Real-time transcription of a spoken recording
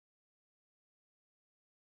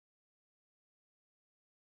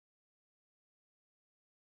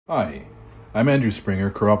Hi, I'm Andrew Springer,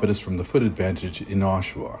 chiropodist from the Foot Advantage in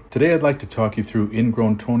Oshawa. Today I'd like to talk you through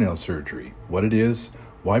ingrown toenail surgery, what it is,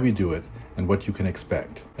 why we do it, and what you can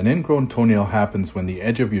expect. An ingrown toenail happens when the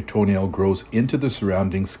edge of your toenail grows into the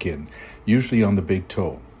surrounding skin, usually on the big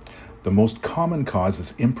toe. The most common cause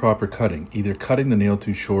is improper cutting, either cutting the nail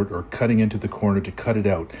too short or cutting into the corner to cut it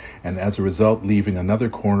out, and as a result leaving another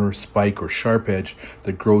corner, spike, or sharp edge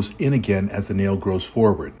that grows in again as the nail grows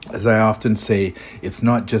forward. As I often say, it's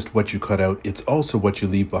not just what you cut out, it's also what you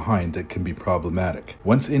leave behind that can be problematic.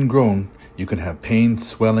 Once ingrown, you can have pain,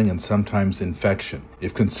 swelling, and sometimes infection.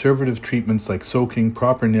 If conservative treatments like soaking,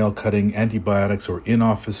 proper nail cutting, antibiotics, or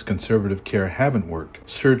in-office conservative care haven't worked,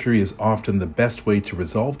 surgery is often the best way to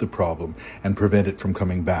resolve the problem and prevent it from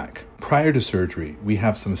coming back. Prior to surgery, we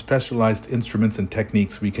have some specialized instruments and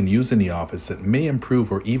techniques we can use in the office that may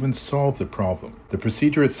improve or even solve the problem. The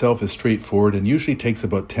procedure itself is straightforward and usually takes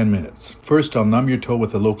about 10 minutes. First, I'll numb your toe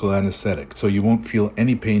with a local anesthetic so you won't feel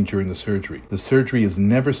any pain during the surgery. The surgery is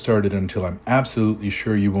never started until I'm absolutely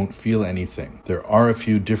sure you won't feel anything. There are a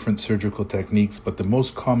few different surgical techniques, but the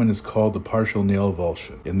most common is called the partial nail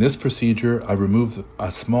evulsion. In this procedure, I remove a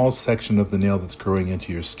small section of the nail that's growing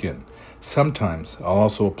into your skin. Sometimes I'll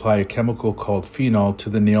also apply a chemical called phenol to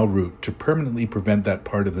the nail root to permanently prevent that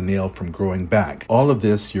part of the nail from growing back. All of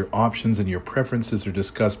this, your options and your preferences are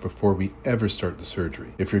discussed before we ever start the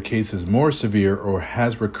surgery. If your case is more severe or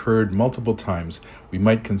has recurred multiple times, we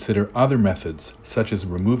might consider other methods, such as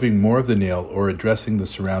removing more of the nail or addressing the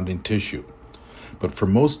surrounding tissue. But for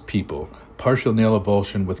most people, partial nail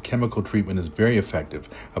avulsion with chemical treatment is very effective.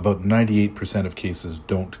 About 98% of cases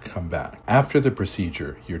don't come back. After the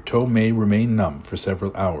procedure, your toe may remain numb for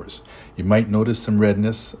several hours. You might notice some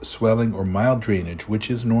redness, swelling, or mild drainage, which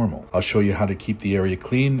is normal. I'll show you how to keep the area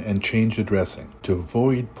clean and change the dressing. To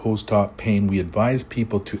avoid post-op pain, we advise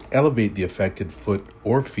people to elevate the affected foot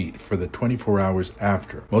or feet for the 24 hours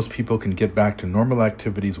after. Most people can get back to normal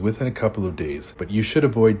activities within a couple of days, but you should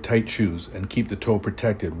avoid tight shoes and keep the toe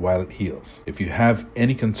protected while it heals. If you have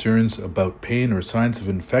any concerns about pain or signs of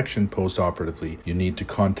infection post-operatively, you need to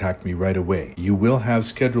contact me right away. You will have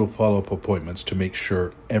scheduled follow-up appointments to make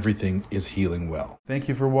sure everything is healing well. Thank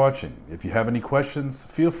you for watching. If you have any questions,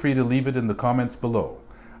 feel free to leave it in the comments below.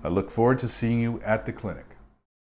 I look forward to seeing you at the clinic.